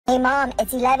Hey, Mom,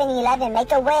 it's 11:11.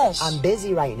 Make a wish. I'm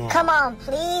busy right now. Come on,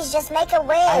 please, just make a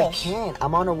wish. I can't.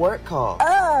 I'm on a work call.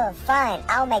 Oh, fine.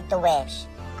 I'll make the wish.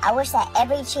 I wish that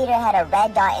every cheater had a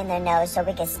red dot in their nose so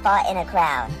we could spot in a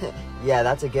crowd. Yeah,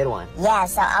 that's a good one. Yeah,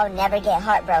 so I'll never get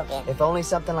heartbroken. If only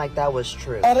something like that was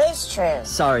true. It is true.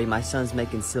 Sorry, my son's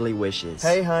making silly wishes.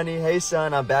 Hey, honey. Hey,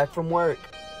 son. I'm back from work.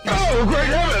 Oh, great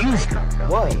heavens!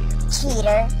 What?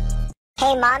 Cheater.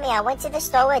 Hey, Mommy, I went to the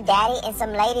store with Daddy and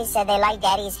some ladies said they like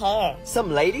Daddy's hair. Some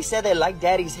lady said they like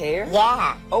Daddy's hair?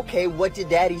 Yeah. Okay, what did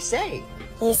Daddy say?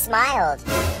 He smiled.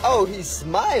 Oh, he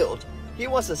smiled. He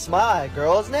wants to smile at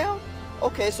girls now?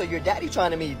 Okay, so your daddy trying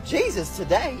to meet Jesus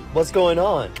today. What's going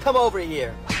on? Come over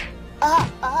here. What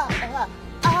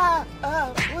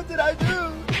did I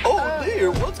do? Oh dear,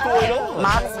 what's going on?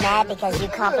 Mom's mad because you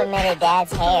complimented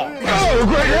Dad's hair. Oh,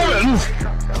 great heavens!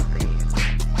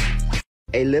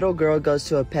 A little girl goes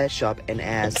to a pet shop and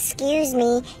asks, Excuse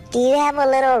me, do you have a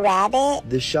little rabbit?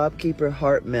 the shopkeeper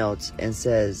heart melts and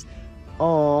says,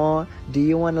 "Aw, do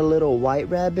you want a little white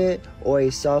rabbit or a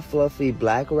soft fluffy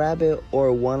black rabbit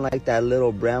or one like that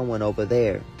little brown one over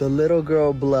there?" The little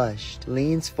girl blushed,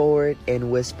 leans forward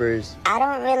and whispers, I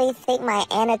don't really think my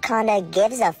anaconda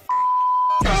gives a f.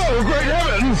 Oh, great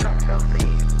heavens!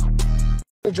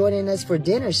 "You're joining us for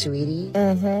dinner, sweetie."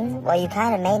 Well, you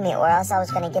kind of made me or else I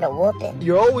was going to get a whooping.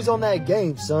 You're always on that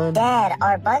game, son. Dad,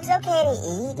 are bugs okay to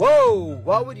eat? Whoa,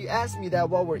 why would you ask me that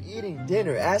while we're eating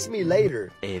dinner? Ask me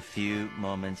later. A few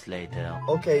moments later.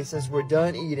 Okay, since we're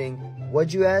done eating,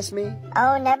 what'd you ask me?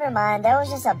 Oh, never mind. There was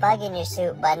just a bug in your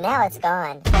soup, but now it's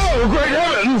gone. Oh, great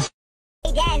heavens!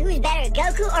 Hey, Dad, who's better,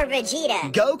 Goku or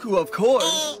Vegeta? Goku, of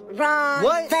course. Wrong.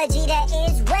 What? Vegeta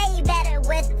is way better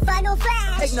with Final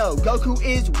Flash. Heck no, Goku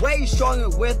is way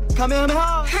stronger with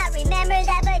Kamehameha. I remember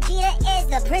that Vegeta is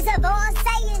the prince of all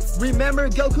Saiyans. Remember,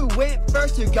 Goku went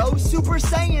first to go Super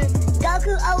Saiyan.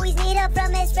 Goku always need help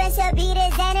from his friends to beat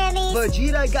his enemies.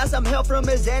 Vegeta got some help from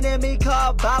his enemy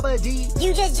called Baba D.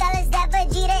 You just jealous that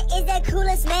Vegeta is the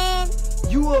coolest man.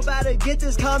 You about to get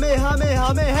this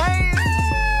Kamehameha.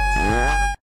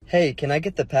 Hey, can I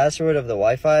get the password of the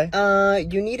Wi-Fi?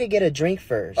 You need to get a drink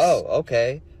first. Oh,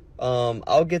 okay.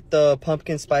 I'll get the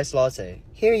pumpkin spice latte.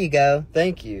 Here you go.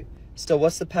 Thank you. So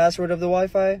what's the password of the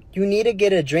Wi-Fi? You need to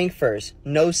get a drink first.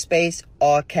 No space,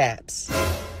 all caps.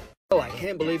 Oh, I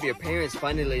can't believe your parents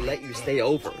finally let you stay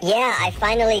over. Yeah, I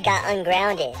finally got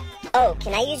ungrounded. Oh,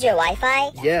 can I use your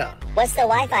Wi-Fi? Yeah, What's the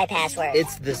Wi-Fi password?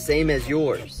 it's the same as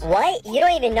yours. What? You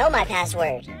don't even know my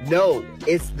password. No,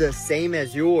 it's the same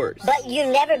as yours. But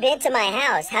you've never been to my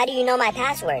house. How do you know my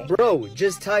password? Bro,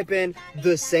 just type in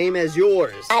the same as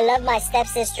yours. I love my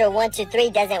stepsister 123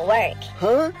 doesn't work.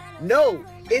 Huh? No,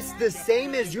 it's the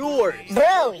same as yours.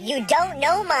 Bro, you don't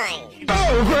know mine.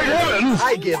 Oh, great heavens!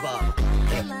 I give up.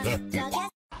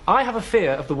 I have a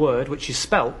fear of the word which is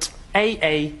spelt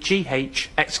A-A-G-H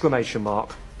exclamation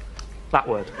mark. That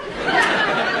word.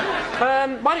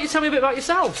 Why don't you tell me a bit about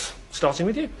yourselves? Starting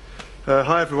with you.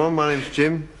 Hi everyone, my name's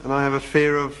Jim, and I have a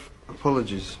fear of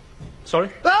apologies. Sorry?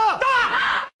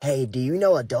 Hey, do you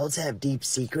know adults have deep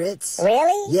secrets?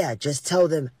 Really? Yeah, just tell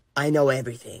them, I know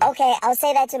everything. Okay, I'll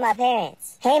say that to my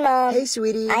parents. Hey, Mom. Hey,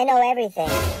 sweetie. I know everything.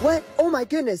 What? Oh my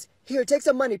goodness. Here, take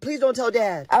some money. Please don't tell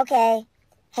Dad. Okay.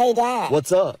 Hey, Dad.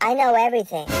 What's up? I know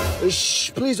everything.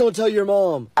 Shh, please don't tell your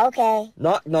mom. Okay.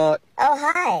 Knock, knock. Oh,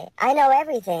 hi. I know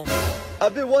everything.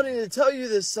 I've been wanting to tell you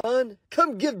this, son.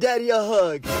 Come give Daddy a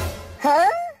hug. Huh?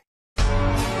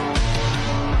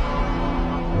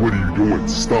 What are you doing?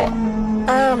 Stop.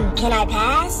 Can I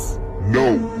pass?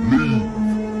 No, leave.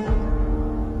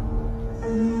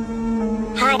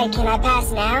 Hi, can I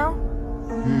pass now?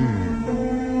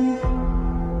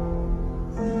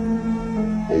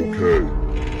 Okay.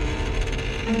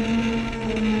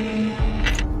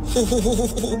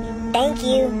 Thank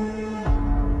you.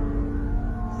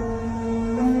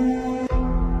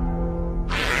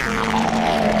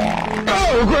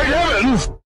 Oh, great heavens!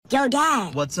 Yo,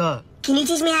 Dad. What's up? Can you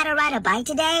teach me how to ride a bike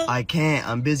today? I can't.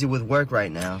 I'm busy with work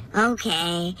right now.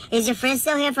 Okay. Is your friend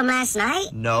still here from last night?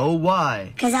 No,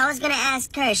 why? Because I was going to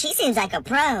ask her. She seems like a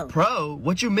pro. Pro?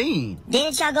 What you mean?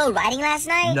 Didn't y'all go riding last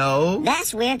night? No.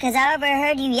 That's weird because I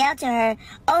overheard you yell to her,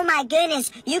 oh my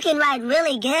goodness, you can ride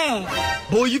really good.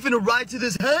 Boy, you finna ride to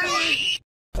this hay?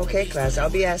 Okay, class, I'll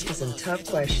be asking some tough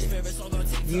questions.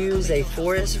 Use a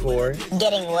forest for...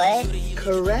 Getting wood?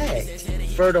 Correct.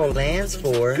 Fertile lands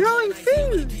for... Growing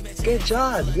food. Good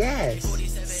job, yes.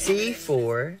 C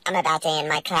for... I'm about to end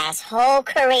my class whole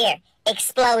career.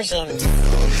 Explosions.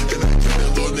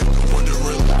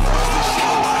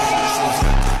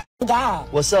 Dad,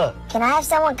 What's up? can I have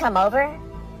someone come over?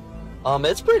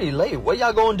 It's pretty late. What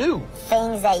y'all gonna do?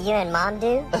 Things that you and Mom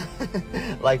do.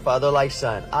 Like father, like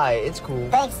son. Aight, it's cool.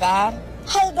 Thanks, Dad.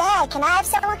 Hey, Dad, can I have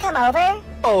someone come over?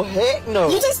 Oh, heck no.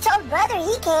 You just told brother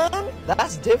he can.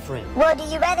 That's different. Well, do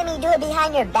you rather me do it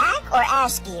behind your back or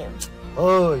ask you?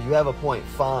 Oh, you have a point.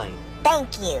 Fine.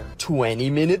 Thank you. 20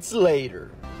 minutes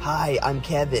later. Hi, I'm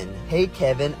Kevin. Hey,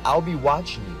 Kevin, I'll be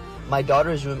watching you. My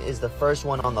daughter's room is the first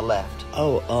one on the left.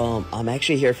 Oh, I'm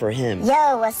actually here for him.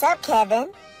 Yo, what's up,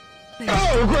 Kevin?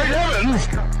 Oh, great heavens!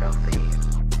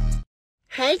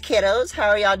 Hey, kiddos, how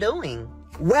are y'all doing?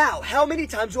 Wow, how many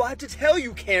times do I have to tell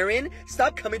you, Karen?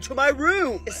 Stop coming to my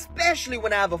room, especially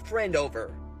when I have a friend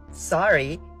over.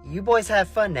 Sorry, you boys have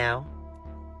fun now.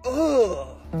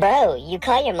 Ugh. Bro, you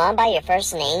call your mom by your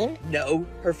first name? No,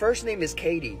 her first name is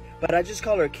Katie, but I just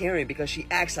call her Karen because she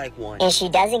acts like one. And she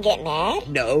doesn't get mad?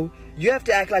 No, you have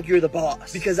to act like you're the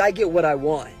boss because I get what I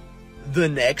want. The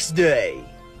next day.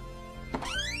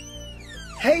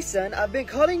 Hey, son, I've been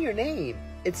calling your name.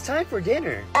 It's time for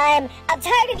dinner. I'm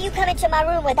tired of you coming to my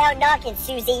room without knocking,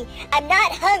 Susie. I'm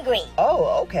not hungry.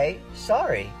 Oh, okay.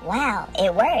 Sorry. Wow,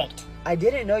 it worked. I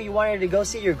didn't know you wanted to go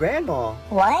see your grandma.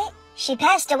 What? She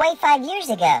passed away 5 years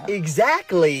ago.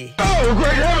 Exactly. Oh,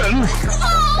 great heavens!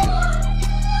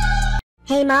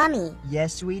 Hey, Mommy.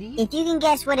 Yes, sweetie? If you can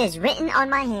guess what is written on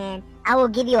my hand, I will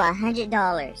give you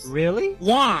 $100. Really?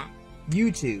 Yeah.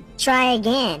 YouTube. Try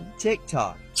again.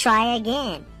 TikTok. Try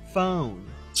again. Phone.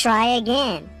 Try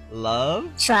again. Love.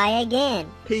 Try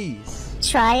again. Peace.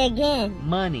 Try again.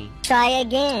 Money. Try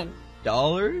again.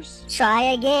 Dollars.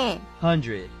 Try again.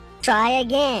 100. Try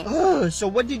again. Oh, so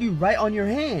what did you write on your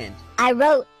hand? I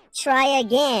wrote, try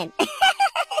again.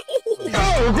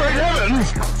 Oh, great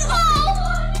heavens!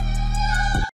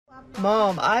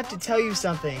 Mom, I have to tell you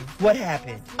something. What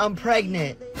happened? I'm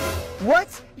pregnant.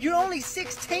 What? You're only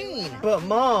 16. But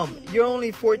Mom, you're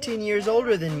only 14 years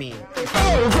older than me.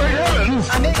 Oh, great heavens!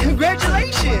 I mean,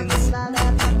 congratulations!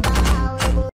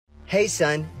 Hey,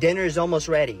 son, dinner is almost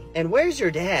ready. And where's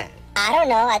your dad? I don't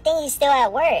know. I think he's still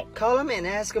at work. Call him and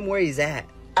ask him where he's at.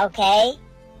 Okay.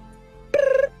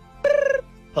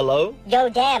 Hello? Yo,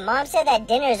 Dad, Mom said that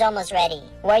dinner is almost ready.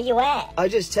 Where you at? I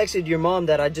just texted your mom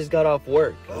that I just got off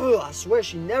work. Ugh, I swear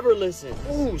she never listens.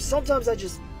 Ooh, sometimes I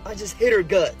just hit her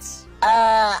guts.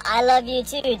 I love you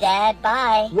too, Dad.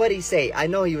 Bye. What'd he say? I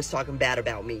know he was talking bad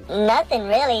about me. Nothing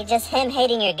really, just him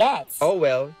hating your guts. Oh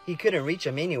well, he couldn't reach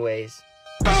him anyways.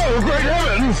 Oh, great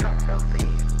heavens!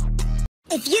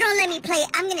 If you don't let me play,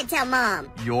 I'm gonna tell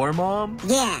Mom. Your mom?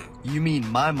 Yeah. You mean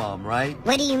my mom, right?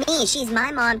 What do you mean? She's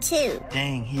my mom too.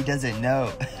 Dang, he doesn't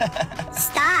know.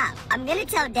 Stop. I'm gonna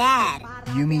tell Dad.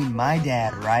 You mean my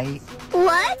dad, right?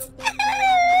 What?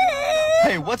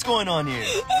 Hey, what's going on here?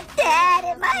 Dad,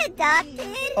 am I adopted?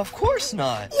 Of course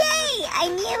not. Yay! I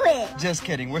knew it. Just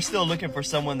kidding. We're still looking for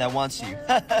someone that wants you.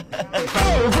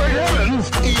 Oh, great heavens!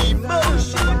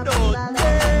 Emotional damage.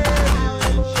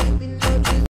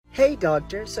 Hey,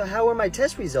 doctor. So how were my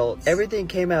test results? Everything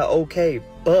came out okay,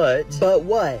 but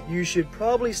what? You should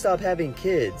probably stop having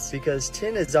kids because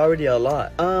 10 is already a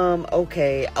lot.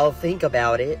 Okay. I'll think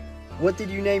about it. What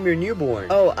did you name your newborn?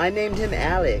 Oh, I named him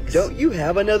Alex. Don't you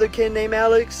have another kid named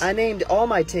Alex? I named all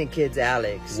my 10 kids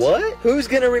Alex. What? Who's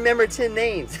gonna remember 10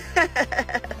 names?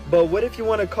 But what if you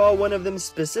want to call one of them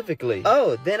specifically?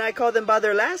 Oh, then I call them by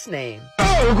their last name.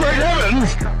 Oh, great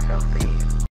heavens!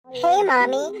 Hey,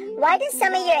 Mommy, why does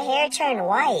some of your hair turn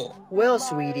white? Well,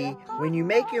 sweetie, when you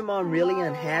make your mom really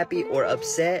unhappy or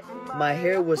upset, my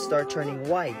hair will start turning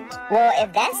white. Well,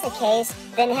 if that's the case,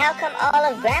 then how come all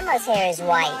of Grandma's hair is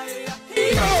white?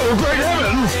 Oh, great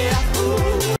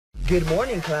heavens! Good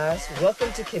morning, class.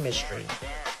 Welcome to chemistry.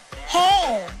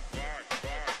 Hey!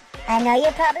 I know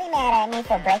you're probably mad at me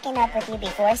for breaking up with you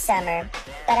before summer,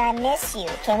 but I miss you.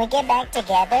 Can we get back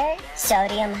together?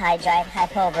 Sodium hydride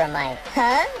hypobromite.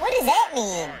 Huh? What does that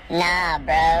mean? Nah,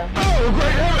 bro. Oh,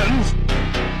 great heavens!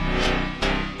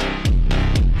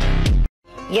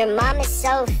 Your mom is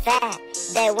so fat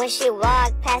that when she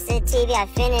walked past the TV, I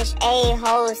finished a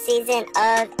whole season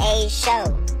of a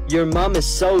show. Your mom is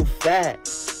so fat.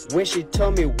 When she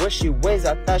told me what she weighs,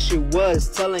 I thought she was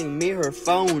telling me her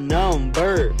phone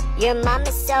number. Your mom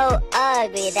is so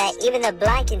ugly that even the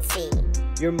blind can see.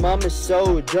 Your mom is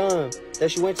so dumb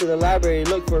that she went to the library and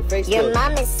looked for Facebook. Your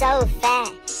mom is so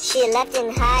fat, she left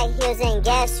in high heels and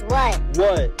guess what?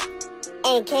 What?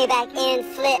 And came back in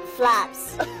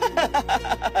flip-flops.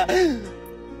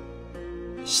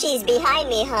 She's behind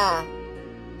me, huh?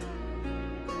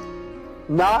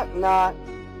 Knock, knock.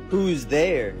 Who's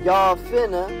there? Y'all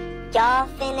finna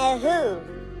who?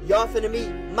 Y'all finna meet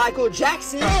Michael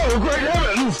Jackson. Oh, great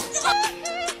heavens!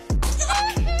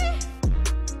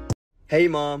 Hey,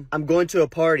 Mom. I'm going to a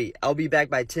party. I'll be back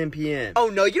by 10 p.m. Oh,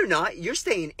 no, you're not. You're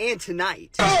staying in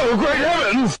tonight. Oh, great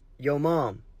heavens! Yo,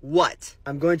 Mom. What?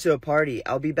 I'm going to a party.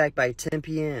 I'll be back by 10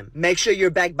 p.m. Make sure you're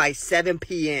back by 7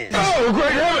 p.m. Oh,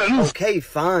 great heavens! Okay,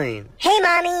 fine. Hey,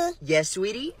 Mommy. Yes,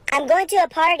 sweetie? I'm going to a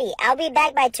party. I'll be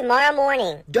back by tomorrow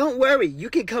morning. Don't worry. You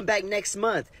can come back next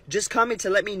month. Just call me to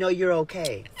let me know you're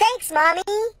okay. Thanks, Mommy.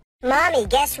 Mommy,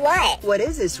 guess what? What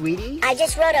is it, sweetie? I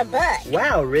just wrote a book.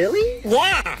 Wow, really?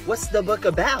 Yeah. What's the book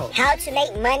about? How to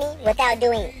make money without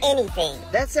doing anything.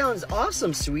 That sounds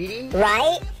awesome, sweetie.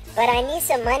 Right? But I need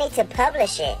some money to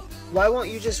publish it. Why won't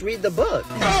you just read the book?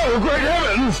 Oh, great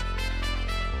heavens!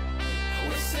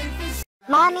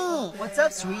 Mommy, What's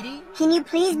up, sweetie? can you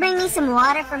please bring me some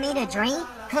water for me to drink?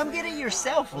 Come get it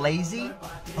yourself, lazy.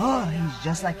 Oh, he's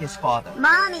just like his father.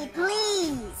 Mommy,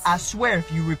 please. I swear,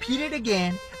 if you repeat it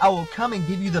again, I will come and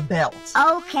give you the belt.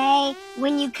 Okay,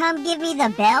 when you come give me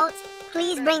the belt,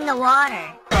 please bring the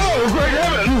water. Oh, great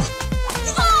heavens!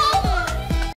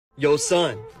 Yo,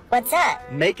 son, What's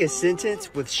up? make a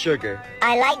sentence with sugar.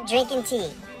 I like drinking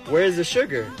tea. Where's the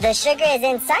sugar? The sugar is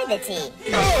inside the tea.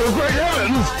 Oh, great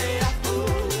heavens!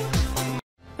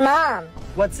 Mom,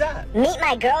 What's up? meet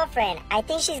my girlfriend. I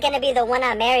think she's gonna be the one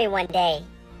I marry one day.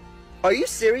 Are you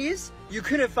serious? You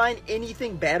couldn't find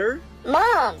anything better?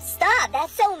 Mom, stop.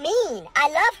 That's so mean. I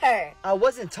love her. I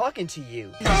wasn't talking to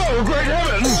you. Oh, great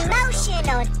heavens!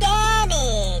 Emotional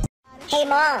damage. Hey,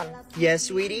 Mom, Yes,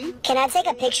 sweetie? can I take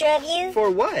a picture of you? For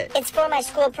what? It's for my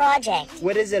school project.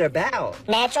 What is it about?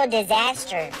 Natural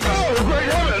disaster. Oh, great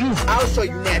heavens! I'll show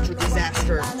you natural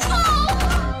disaster.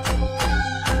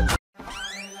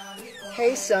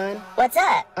 Hey, son, What's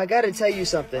up? I gotta tell you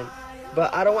something,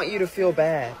 but I don't want you to feel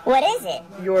bad. What is it?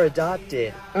 You're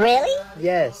adopted. Really?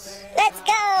 Yes. Let's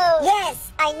go!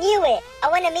 Yes, I knew it. I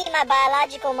want to meet my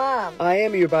biological mom. I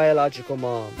am your biological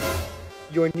mom.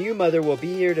 Your new mother will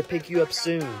be here to pick you up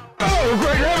soon. Oh,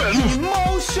 great heavens!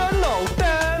 Emotional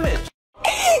damage.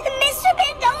 Mr.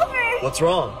 Bend over! What's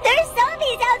wrong? There's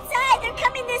zombies outside. They're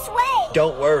coming this way.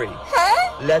 Don't worry.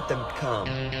 Huh? Let them come.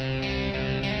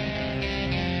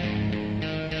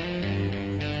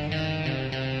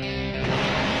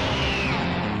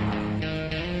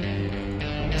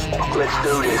 Let's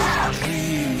do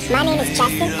this. My name is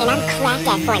Justin, and I'm cracked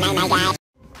at Fortnite, my guy.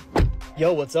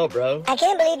 Yo, what's up, bro? I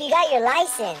can't believe you got your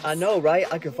license. I know, right?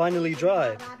 I can finally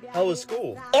drive. How was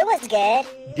school? It was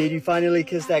good. Did you finally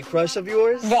kiss that crush of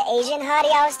yours? The Asian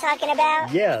hottie I was talking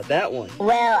about? Yeah, that one.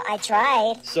 Well, I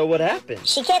tried. So what happened?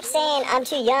 She kept saying I'm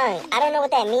too young. I don't know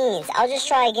what that means. I'll just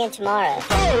try again tomorrow.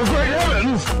 Oh, great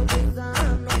heavens!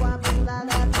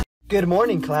 Good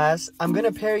morning, class. I'm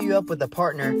gonna pair you up with a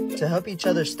partner to help each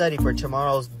other study for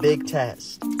tomorrow's big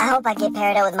test. I hope I get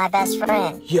paired up with my best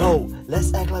friend. Yo,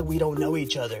 let's act like we don't know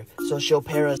each other, so she'll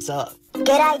pair us up. Good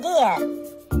idea.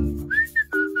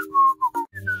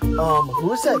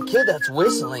 Who's that kid that's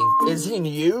whistling? Is he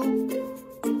new?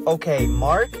 Okay,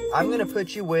 Mark, I'm gonna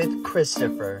put you with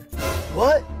Christopher.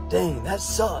 What? Dang, that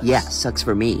sucks. Yeah, sucks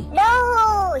for me.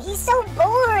 No, he's so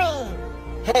boring.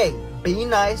 Hey, be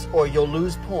nice or you'll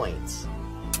lose points.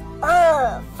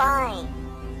 Oh, fine.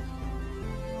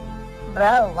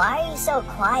 Bro, why are you so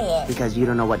quiet? Because you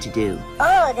don't know what to do.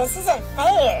 Oh, this isn't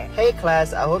fair. Hey,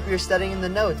 class, I hope you're studying the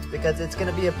notes because it's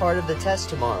gonna be a part of the test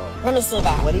tomorrow. Let me see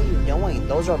that. What are you doing?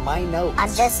 Those are my notes.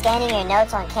 I'm just scanning your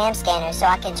notes on Cam Scanner so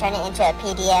I can turn it into a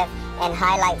PDF and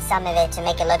highlight some of it to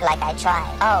make it look like I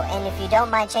tried. Oh, and if you don't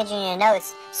mind changing your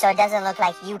notes so it doesn't look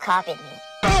like you copied me.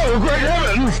 Oh, great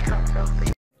heavens!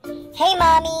 Hey,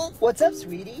 Mommy. What's up,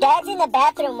 sweetie? Dad's in the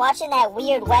bathroom watching that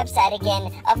weird website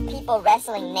again of people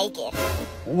wrestling naked.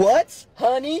 What?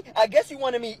 Honey? I guess you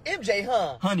want to meet MJ,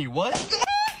 huh? Honey, what?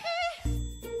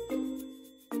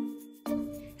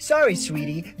 Sorry,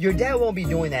 sweetie. Your dad won't be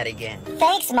doing that again.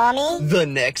 Thanks, Mommy. The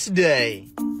next day.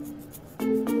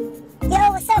 Yo,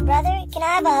 what's up, brother? Can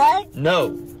I have a hug?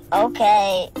 No.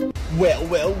 Okay.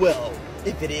 Well.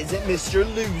 If it isn't Mr.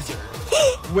 Loser.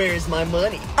 Where's my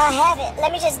money? I have it.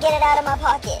 Let me just get it out of my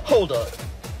pocket. Hold up.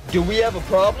 Do we have a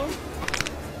problem?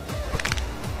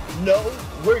 No,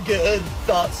 we're good.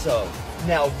 Thought so.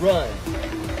 Now run.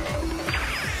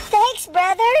 Thanks,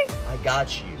 brother. I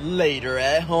got you. Later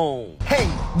at home. Hey,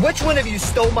 which one of you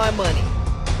stole my money?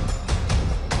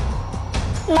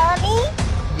 Mommy?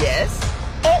 Yes?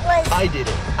 It was... I did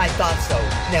it. I thought so.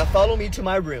 Now follow me to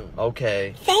my room.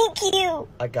 Okay. Thank you.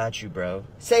 I got you, bro.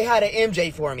 Say hi to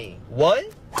MJ for me. What?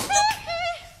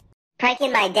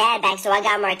 Pranking my dad back, so I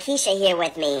got Markeisha here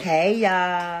with me. Hey,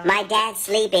 y'all. My dad's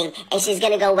sleeping, and she's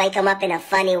gonna go wake him up in a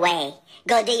funny way.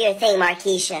 Go do your thing,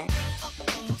 Markeisha.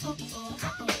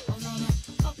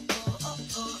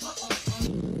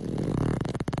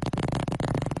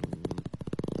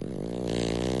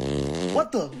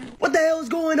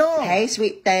 going on? Hey,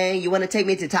 sweet thing, you want to take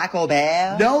me to Taco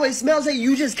Bell? No, it smells like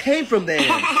you just came from there.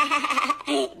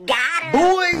 Got him.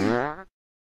 Boy!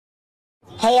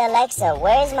 Hey Alexa,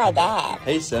 where's my dad?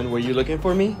 Hey son, were you looking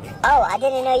for me? Oh, I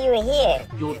didn't know you were here.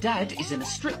 Your dad is in a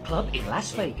strip club in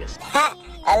Las Vegas. Ha!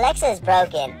 Alexa's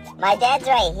broken. My dad's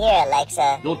right here,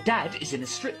 Alexa. Your dad is in a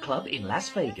strip club in Las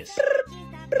Vegas.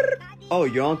 Oh,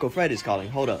 your Uncle Fred is calling.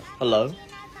 Hold up. Hello?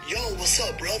 Yo, what's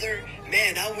up, brother?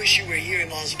 Man, I wish you were here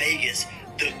in Las Vegas.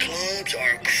 The clubs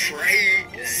are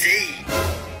crazy.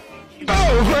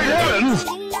 Oh, great heavens!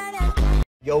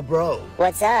 Yo, bro.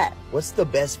 What's up? What's the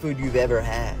best food you've ever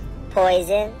had?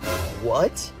 Poison?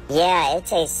 What? Yeah, it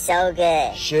tastes so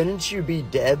good. Shouldn't you be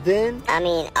dead then? I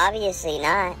mean, obviously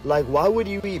not. Like, why would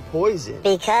you eat poison?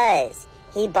 Because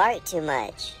he barked too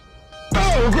much.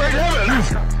 Oh, great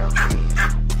heavens!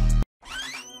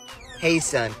 Hey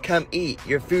son, come eat.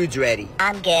 Your food's ready.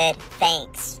 I'm good,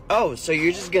 thanks. Oh, so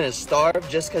you're just gonna starve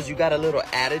just cause you got a little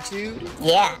attitude?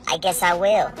 Yeah, I guess I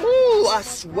will. Ooh, I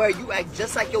swear you act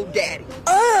just like your daddy.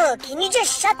 Ugh, can you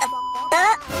just shut the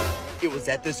up? It was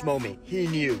at this moment he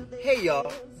knew. Hey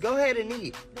y'all, go ahead and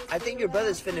eat. I think your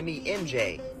brother's finna meet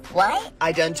MJ. What?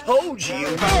 I done told you.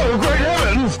 Oh, great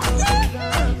heavens!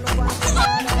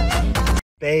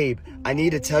 Babe, I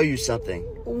need to tell you something.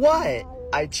 What?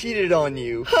 I cheated on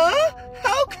you. Huh?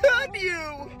 How could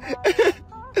you?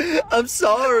 I'm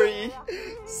sorry.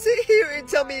 Sit here and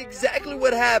tell me exactly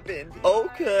what happened.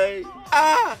 Okay.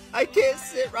 Ah, I can't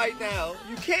sit right now.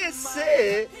 You can't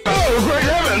sit. Oh, great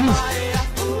heavens!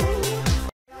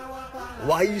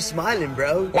 Why are you smiling,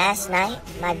 bro? Last night,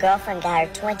 my girlfriend got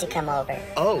her twin to come over.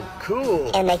 Oh,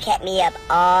 cool. And they kept me up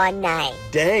all night.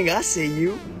 Dang, I see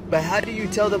you. But how do you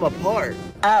tell them apart?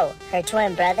 Oh, her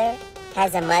twin brother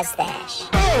has a mustache.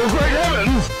 Oh, great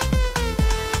heavens!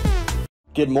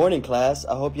 Good morning, class.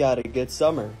 I hope you had a good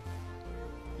summer.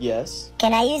 Yes?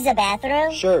 Can I use the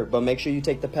bathroom? Sure, but make sure you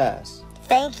take the pass.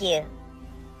 Thank you.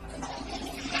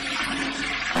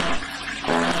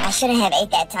 I shouldn't have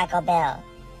ate that Taco Bell.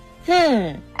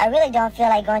 I really don't feel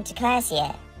like going to class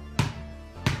yet.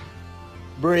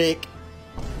 Brick,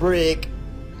 brick,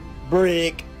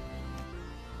 brick.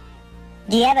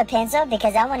 Do you have a pencil?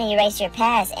 Because I want to erase your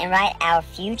past and write our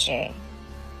future.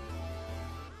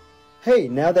 Hey,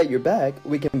 now that you're back,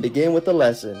 we can begin with the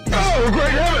lesson. Oh, great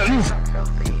heavens!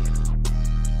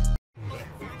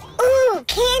 Ooh,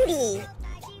 candy!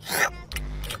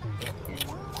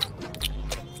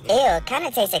 Ew, kind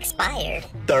of tastes expired.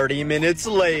 30 minutes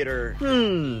later.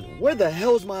 Where the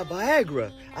hell's my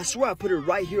Viagra? I swear I put it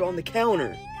right here on the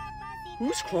counter.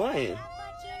 Who's crying?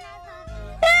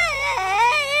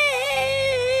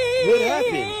 What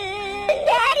happened?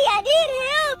 Daddy, I need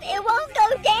help! It won't go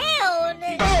down!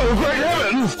 Oh, great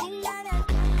heavens!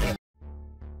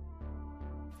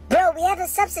 Bro, we have a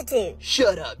substitute.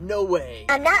 Shut up, no way.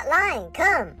 I'm not lying,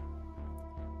 come.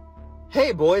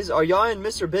 Hey boys, are y'all in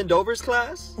Mr. Bendover's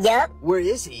class? Yup. Where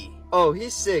is he? Oh,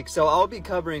 he's sick, so I'll be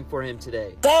covering for him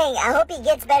today. Dang, I hope he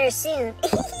gets better soon.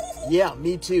 Yeah,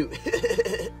 me too.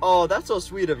 Oh, that's so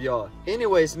sweet of y'all.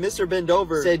 Anyways, Mr.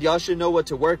 Bendover said y'all should know what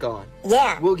to work on.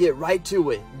 Yeah. We'll get right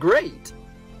to it. Great.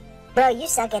 Bro, you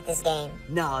suck at this game.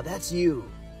 Nah, that's you.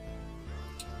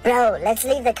 Bro, let's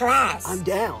leave the class. I'm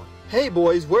down. Hey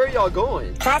boys, where are y'all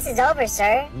going? Class is over,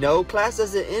 sir. No, class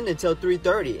doesn't end until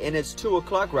 3:30, and it's 2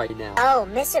 o'clock right now. Oh,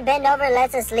 Mr. Bendover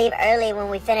lets us leave early when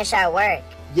we finish our work.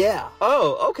 Yeah.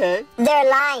 Oh, okay. They're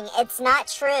lying. It's not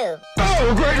true.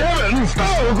 Oh, great heavens!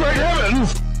 Oh, great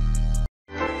heavens!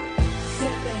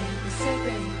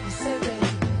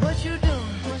 What you doing?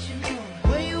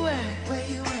 Where you at?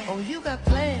 Oh, you got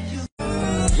plans.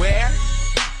 Where?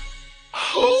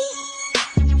 Who?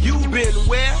 You been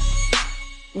where?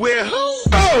 Where who?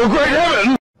 Oh, great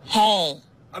heavens! Hey,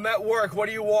 I'm at work. What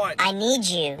do you want? I need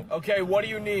you. Okay, what do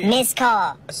you need? Missed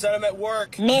call. I said I'm at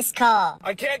work. Missed call.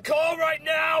 I can't call right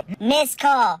now. Missed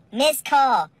call. Missed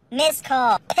call. Missed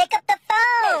call. Pick up the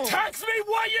phone. Text me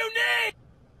what you need.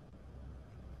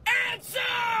 Answer!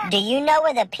 Do you know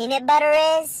where the peanut butter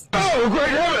is? Oh, great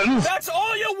heavens! That's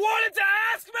all you wanted to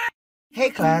ask me? Hey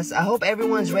class, I hope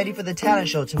everyone's ready for the talent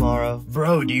show tomorrow.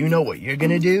 Bro, do you know what you're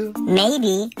gonna do?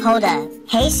 Maybe. Hold up.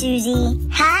 Hey, Susie.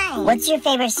 Hi. What's your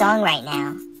favorite song right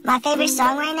now? My favorite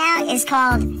song right now is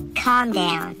called Calm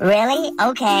Down. Really?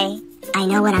 Okay. I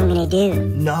know what I'm gonna do.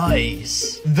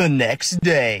 Nice. The next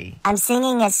day. I'm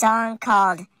singing a song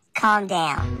called Calm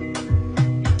Down.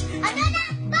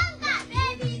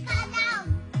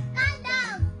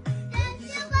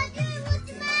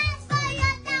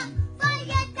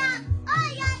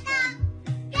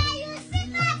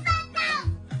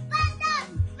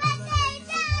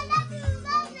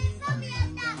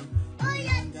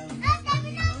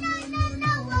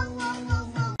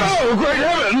 Oh, great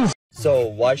heavens! So,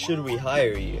 why should we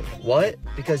hire you? What?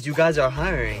 Because you guys are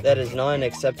hiring. That is not an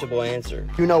acceptable answer.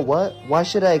 You know what? Why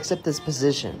should I accept this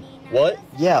position? What?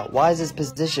 Yeah, why is this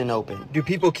position open? Do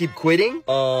people keep quitting?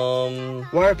 Why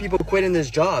are people quitting this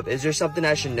job? Is there something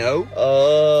I should know?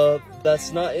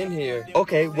 That's not in here.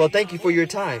 Okay, well, thank you for your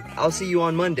time. I'll see you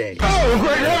on Monday. Oh,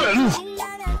 great heavens!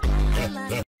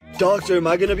 Doctor, am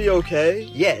I gonna be okay?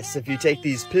 Yes, if you take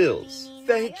these pills.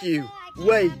 Thank you.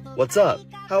 Wait, what's up?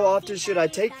 How often should I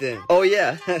take them? Oh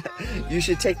yeah, you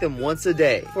should take them once a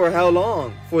day. For how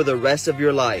long? For the rest of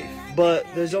your life. But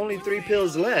there's only 3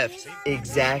 pills left.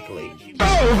 Exactly.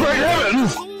 Oh, great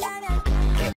heavens!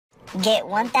 Get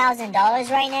 $1,000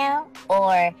 right now,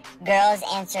 or girls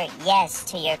answer yes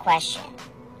to your question?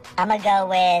 I'm gonna go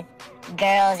with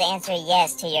girls answer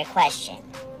yes to your question.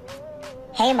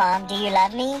 Hey mom, do you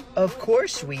love me? Of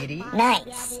course, sweetie.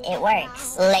 Nice, it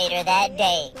works. Later that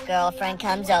day, girlfriend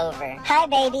comes over. Hi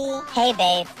baby. Hey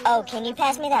babe. Oh, can you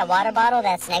pass me that water bottle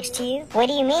that's next to you? What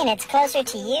do you mean? It's closer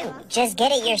to you. Just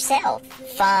get it yourself.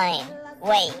 Fine.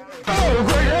 Wait. Oh,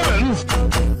 great heavens!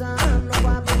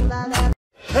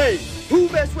 Hey, who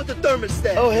messed with the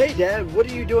thermostat? Oh, hey, Dad, what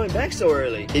are you doing back so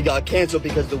early? It got canceled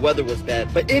because the weather was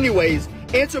bad. But anyways,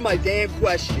 answer my damn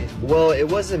question. Well, it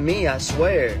wasn't me, I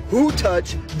swear. Who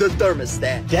touched the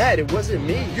thermostat? Dad, it wasn't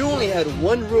me. You only had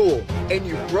one rule, and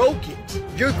you broke it.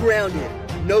 You're grounded.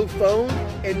 No phone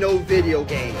and no video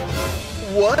game.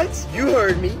 What? You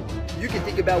heard me. You can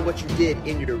think about what you did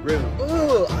in your room.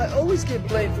 Ugh, I always get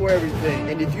blamed for everything.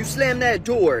 And if you slam that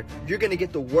door, you're gonna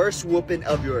get the worst whooping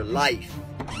of your life.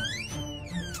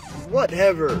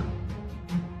 Whatever.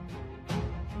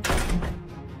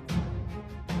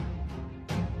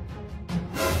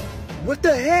 What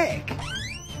the heck?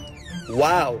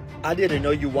 Wow, I didn't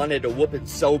know you wanted a whooping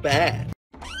so bad.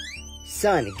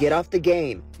 Son, get off the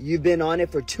game. You've been on it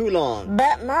for too long.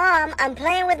 But Mom, I'm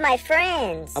playing with my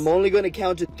friends. I'm only gonna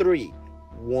count to 3.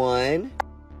 1,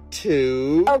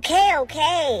 2...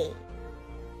 Okay.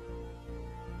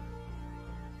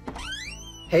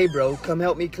 Hey bro, come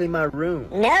help me clean my room.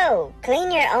 No,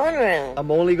 clean your own room. I'm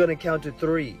only gonna count to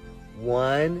 3.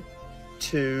 1,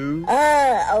 2...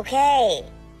 Okay.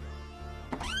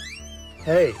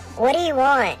 Hey. What do you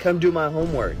want? Come do my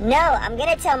homework. No, I'm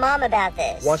gonna tell Mom about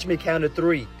this. Watch me count to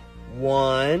 3.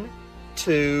 1,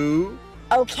 2...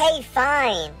 Okay,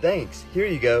 fine. Thanks. Here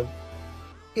you go.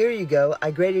 Here you go.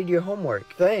 I graded your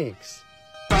homework. Thanks.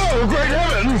 Oh, great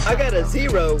heavens! I got a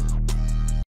 0.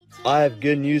 I have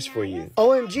good news for you.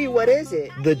 OMG, what is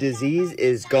it? The disease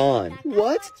is gone.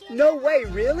 What? No way,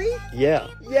 really? Yeah.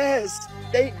 Yes.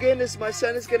 Thank goodness my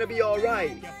son is gonna be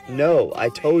alright. No, I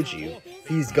told you.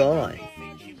 He's gone.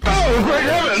 Oh, great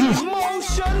heavens!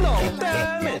 Emotional,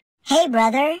 damn it! Hey,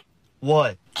 brother.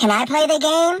 What? Can I play the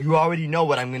game? You already know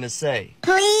what I'm gonna say.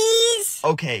 Please?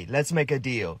 Okay, let's make a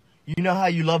deal. You know how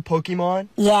you love Pokemon?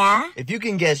 Yeah? If you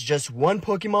can guess just one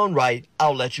Pokemon right,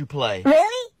 I'll let you play.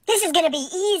 Really? This is gonna be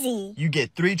easy. You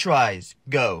get 3 tries.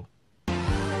 Go.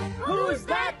 Who's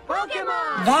that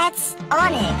Pokemon? That's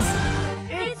Onyx.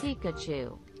 It's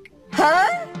Pikachu.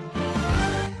 Huh?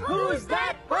 Who's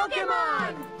that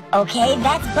Pokemon? Okay,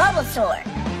 that's Bulbasaur.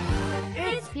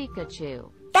 It's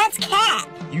Pikachu. That's Cat.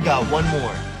 You got one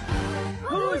more.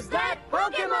 Who's that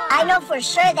Pokemon? I know for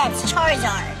sure that's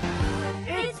Charizard.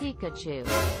 It's Pikachu.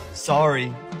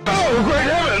 Sorry. Oh, great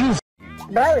heavens!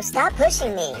 Bro, stop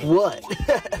pushing me. What?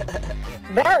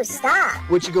 Bro, stop.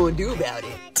 What you gonna do about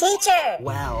it? Teacher.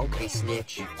 Wow, okay,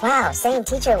 snitch. Wow, saying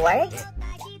teacher worked?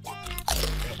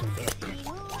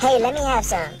 Hey, let me have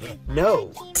some.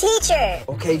 No. Teacher.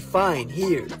 Okay, fine,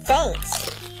 here.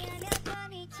 Thanks.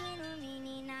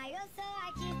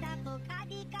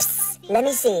 Psst, let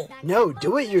me see. No,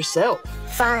 do it yourself.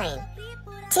 Fine.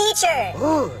 Teacher.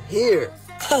 Oh, here.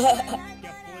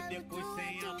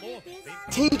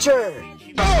 Teacher.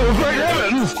 Oh, great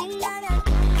heavens!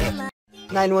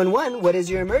 911, what is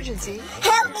your emergency?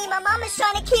 Help me, my mom is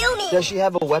trying to kill me. Does she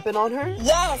have a weapon on her?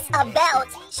 Yes, a belt.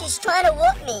 She's trying to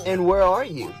whoop me. And where are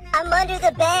you? I'm under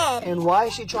the bed. And why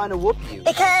is she trying to whoop you?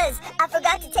 Because I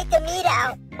forgot to take the meat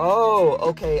out. Oh,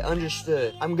 okay,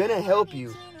 understood. I'm gonna help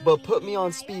you, but put me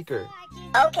on speaker.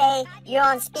 Okay, you're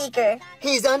on speaker.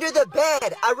 He's under the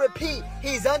bed. I repeat,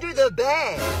 he's under the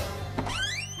bed.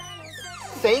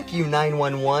 Thank you,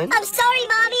 911. I'm sorry,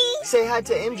 Mommy. Say hi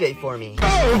to MJ for me.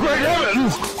 Oh, great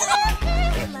heavens!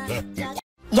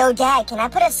 Yo, Dad, can I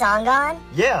put a song on?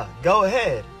 Yeah, go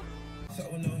ahead.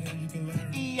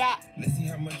 Yeah. Let's see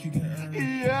how much you can earn.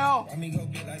 Yeah. I mean, go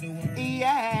get like the word.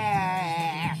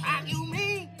 Yeah. How you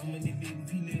mean?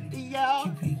 Yeah.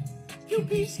 You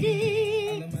be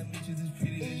scared.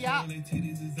 Yeah.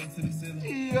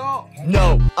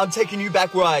 No, I'm taking you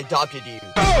back where I adopted you.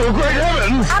 Oh, great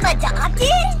heavens! I'm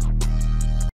adopted?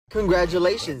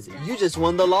 Congratulations, you just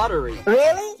won the lottery.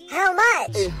 Really? How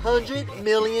much? $100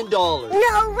 million.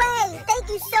 No way! Thank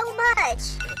you so much!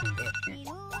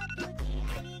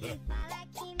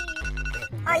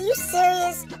 Are you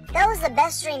serious? That was the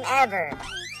best dream ever.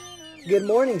 Good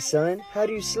morning, son. How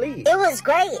do you sleep? It was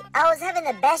great. I was having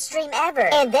the best dream ever.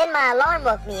 And then my alarm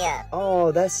woke me up.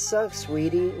 Oh, that sucks,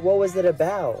 sweetie. What was it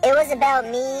about? It was about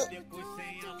me.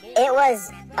 It was,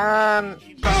 Oh,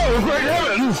 great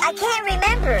heavens! I can't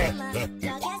remember.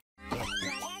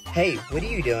 Hey, what are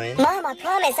you doing? Mom, I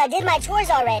promise I did my chores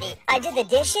already. I did the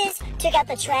dishes, took out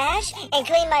the trash, and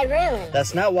cleaned my room.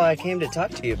 That's not what I came to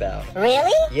talk to you about.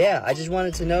 Really? Yeah, I just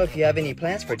wanted to know if you have any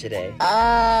plans for today.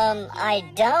 I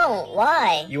don't.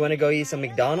 Why? You want to go eat some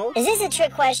McDonald's? Is this a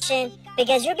trick question?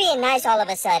 Because you're being nice all of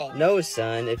a sudden. No,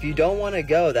 son. If you don't want to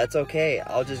go, that's okay.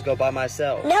 I'll just go by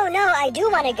myself. No, I do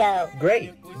want to go.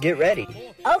 Great. Get ready.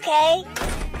 Okay.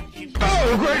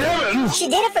 Oh, great heavens! She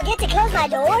didn't forget to close my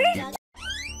door?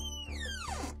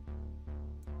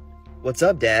 What's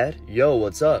up, Dad? Yo,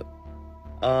 what's up?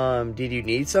 Did you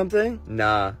need something?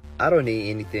 Nah, I don't need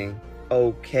anything.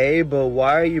 Okay, but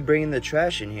why are you bringing the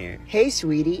trash in here? Hey,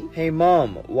 sweetie. Hey,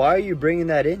 Mom, why are you bringing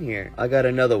that in here? I got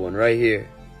another one right here.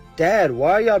 Dad,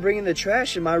 why are y'all bringing the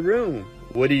trash in my room?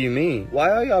 What do you mean? Why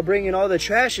are y'all bringing all the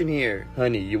trash in here?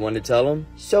 Honey, you want to tell him?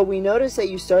 So we noticed that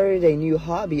you started a new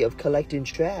hobby of collecting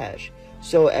trash.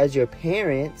 So as your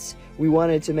parents, we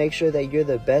wanted to make sure that you're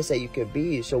the best that you could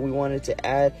be, so we wanted to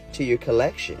add to your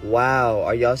collection. Wow,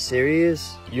 are y'all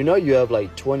serious? You know you have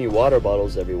like 20 water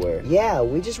bottles everywhere. Yeah,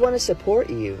 we just want to support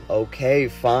you. Okay,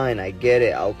 fine, I get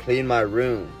it. I'll clean my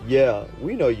room. Yeah,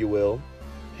 we know you will.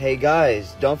 Hey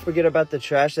guys, don't forget about the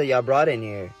trash that y'all brought in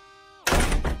here.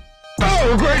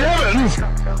 Oh, great heavens!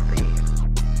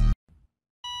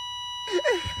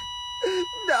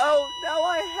 No, now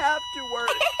I have to work.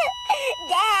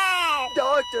 Dad!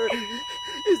 Doctor,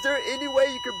 is there any way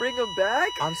you could bring him back?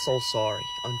 I'm so sorry.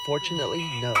 Unfortunately,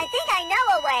 no. I think I know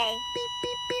a way. Beep,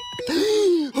 beep, beep,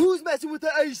 beep. Who's messing with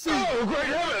the AC? Oh, great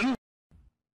heavens!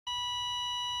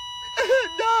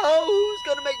 No, who's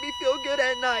gonna make me feel good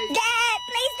at night? Dad,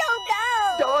 please don't go!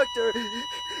 Doctor,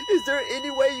 is there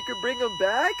any way you could bring him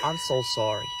back? I'm so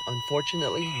sorry.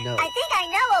 Unfortunately, no. I think I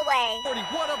know a way. 40,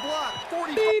 what a block!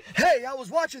 40. Beep. Hey, I was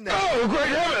watching that. Oh, great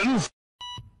heavens!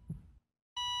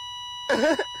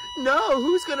 No,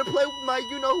 who's gonna play with my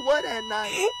you-know-what at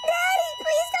night? Daddy,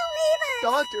 please don't leave us!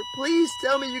 Doctor, please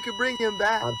tell me you can bring him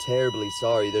back. I'm terribly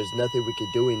sorry. There's nothing we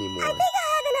could do anymore. I think I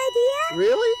have an idea.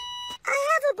 Really? I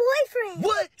have a boyfriend.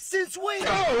 What? Since when?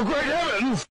 Oh, great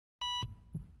heavens!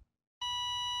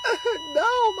 No,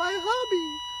 my hubby.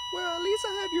 Well, at least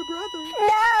I have your brother. No,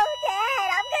 Dad,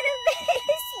 I'm gonna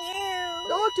miss you.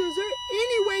 Doctor, is there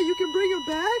any way you can bring him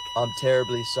back? I'm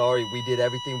terribly sorry. We did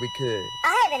everything we could. I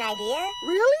have an idea.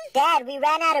 Really? Dad, we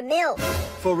ran out of milk.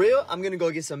 For real? I'm gonna go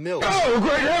get some milk. Oh,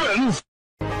 great heavens!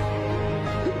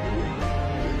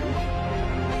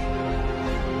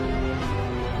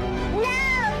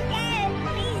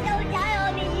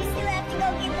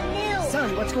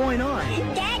 Son, what's going on?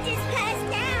 Dad just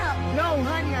passed out. No,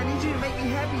 honey, I need you to make me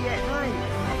happy at night.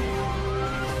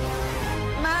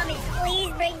 Mommy,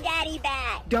 please bring Daddy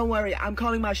back. Don't worry, I'm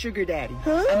calling my sugar daddy.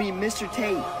 Huh? I mean, Mr.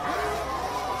 Tate.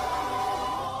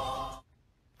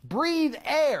 Breathe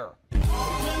air. Who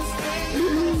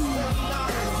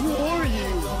are you?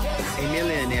 A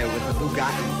millionaire with a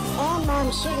Bugatti. And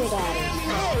Mom's sugar daddy.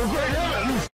 Oh, great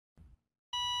heavens!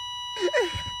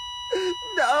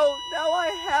 No, now I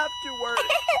have to work.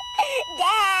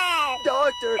 Dad!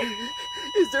 Doctor,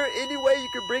 is there any way you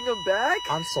could bring him back?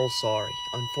 I'm so sorry.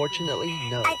 Unfortunately,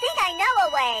 no. I think I know a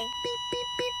way. Beep, beep,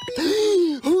 beep,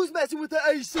 beep. Who's messing with the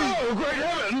AC? Oh, great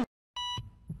heavens!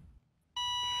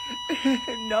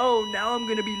 No, now I'm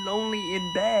gonna be lonely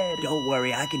in bed. Don't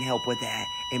worry, I can help with that.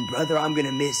 And brother, I'm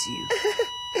gonna miss you.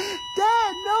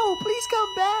 Dad, no, please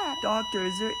come back. Doctor,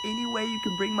 is there any way you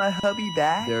can bring my hubby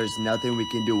back? There's nothing we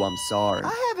can do. I'm sorry.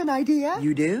 I have an idea.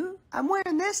 You do? I'm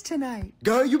wearing this tonight.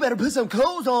 Girl, you better put some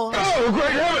clothes on. Oh,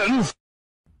 great heavens!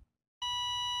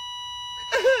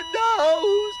 No,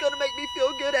 who's gonna make me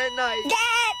feel good at night?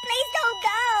 Dad, please don't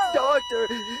go. Doctor,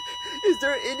 is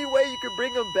there any way you can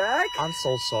bring him back? I'm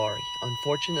so sorry.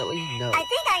 Unfortunately, no. I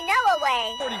think I know a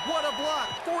way. 40, what a block.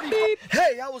 40. Beep.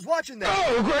 Hey, I was watching that.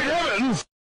 Oh, great heavens!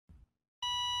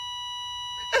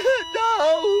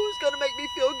 No, who's gonna make me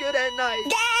feel good at night?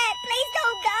 Dad, please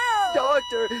don't go.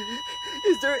 Doctor,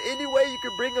 Is there any way you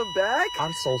can bring him back?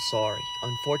 I'm so sorry.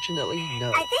 Unfortunately,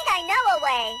 no. I think I know a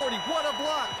way. 41 a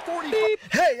block.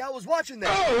 45. Hey, I was watching that.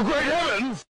 Oh, great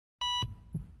heavens!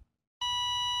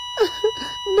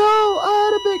 No, I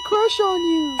had a big crush on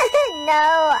you. No,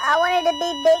 I wanted to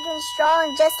be big and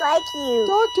strong just like you.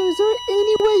 Doctor, is there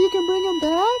any way you can bring him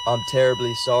back? I'm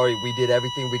terribly sorry. We did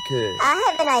everything we could. I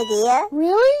have an idea.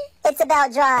 Really? It's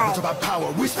about drive. It's about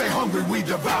power. We stay hungry, we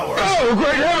devour. Oh,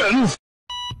 great heavens!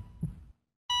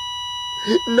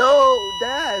 No,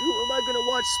 Dad, who am I gonna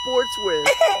watch sports with?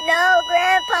 No,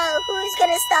 Grandpa, who's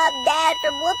gonna stop Dad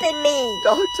from whooping me?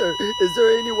 Doctor, is there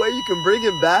any way you can bring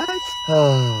him back?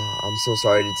 I'm so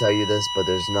sorry to tell you this, but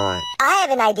there's not. I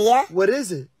have an idea. What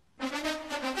is it?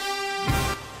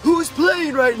 Who's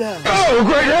playing right now? Oh,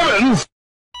 great heavens!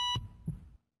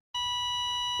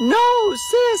 No,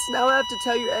 sis, now I have to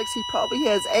tell your ex he probably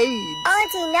has AIDS.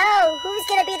 Auntie, no, who's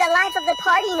gonna be the life of the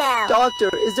party now?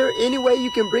 Doctor, is there any way you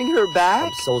can bring her back?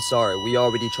 I'm so sorry, we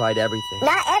already tried everything.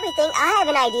 Not everything, I have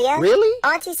an idea. Really?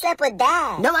 Auntie slept with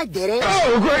Dad. No, I didn't.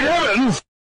 Oh, great heavens!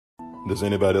 Does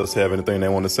anybody else have anything they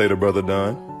want to say to Brother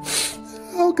Don?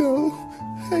 I'll go.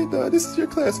 Hey, Don, this is your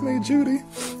classmate, Judy.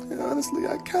 And honestly,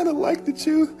 I kind of liked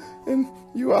you, and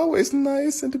you're always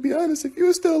nice. And to be honest, if you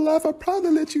were still alive, I'd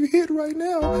probably let you hit right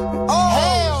now.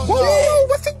 Oh, whoa,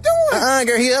 what's he doing?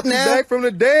 Girl, he up now. He's back from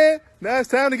the dead. Now it's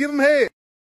time to give him head.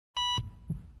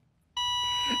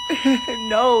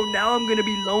 No, now I'm gonna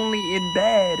be lonely in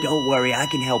bed. Don't worry, I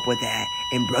can help with that.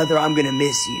 And brother, I'm gonna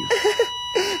miss you.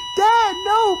 Dad,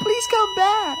 no, please come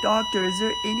back. Doctor, is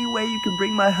there any way you can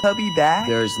bring my hubby back?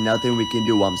 There's nothing we can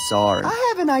do, I'm sorry.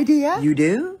 I have an idea. You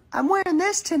do? I'm wearing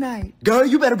this tonight. Girl,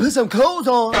 you better put some clothes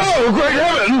on. Oh, great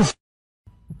heavens!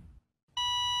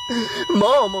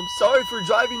 Mom, I'm sorry for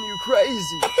driving you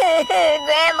crazy.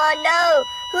 Grandma, no.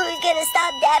 Who's gonna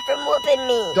stop Dad from whooping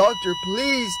me? Doctor,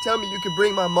 please tell me you can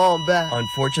bring my mom back.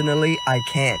 Unfortunately, I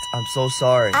can't. I'm so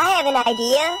sorry. I have an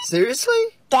idea.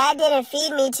 Seriously? Dad didn't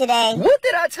feed me today. What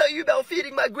did I tell you about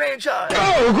feeding my grandchild?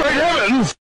 Oh, great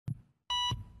heavens!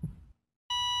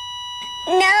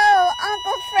 No,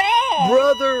 Uncle Fred.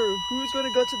 Brother, who's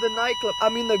gonna go to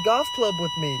the golf club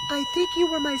with me? I think you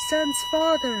were my son's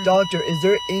father. Doctor, is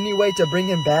there any way to bring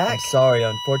him back? I'm sorry,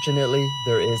 unfortunately,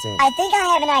 there isn't. I think I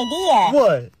have an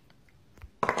idea.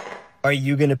 What? Are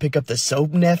you gonna pick up the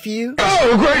soap, nephew?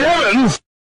 Oh, great heavens!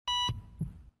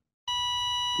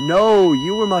 No,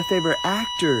 you were my favorite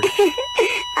actor.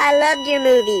 I loved your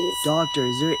movies. Doctor,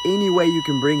 is there any way you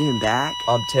can bring him back?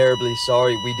 I'm terribly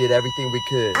sorry. We did everything we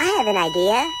could. I have an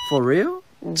idea. For real?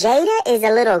 Jada is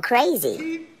a little crazy.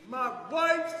 Keep my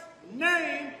wife's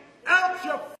name out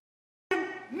your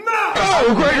mouth.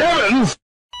 Oh, great heavens!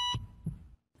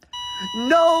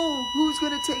 No! Who's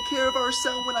gonna take care of our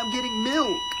son when I'm getting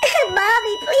milk?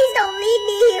 Mommy, please don't leave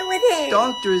me here with him.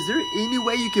 Doctor, is there any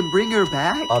way you can bring her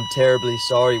back? I'm terribly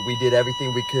sorry. We did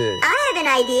everything we could. I have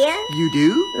an idea. You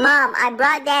do? Mom, I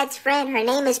brought Dad's friend. Her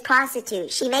name is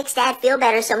Prostitute. She makes Dad feel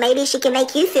better, so maybe she can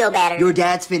make you feel better. Your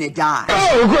dad's finna die.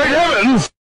 Oh, great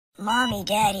heavens! Mommy,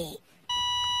 Daddy.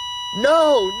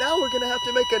 No, now we're gonna have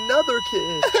to make another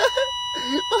kid.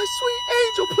 My sweet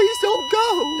angel, please don't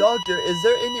go. Doctor, is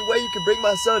there any way you can bring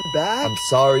my son back? I'm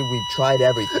sorry, we've tried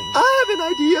everything. I have an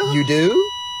idea. You do?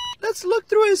 Let's look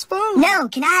through his phone. No,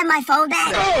 can I have my phone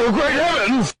back? Oh, great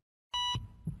heavens!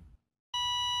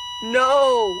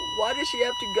 No, why did she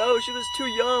have to go? She was too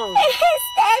young.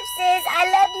 Stepsis, I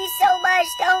love you so much.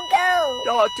 Don't go.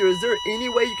 Doctor, is there any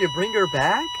way you can bring her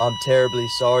back? I'm terribly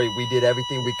sorry. We did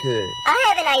everything we could. I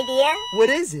have an idea. What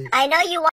is it? I know you want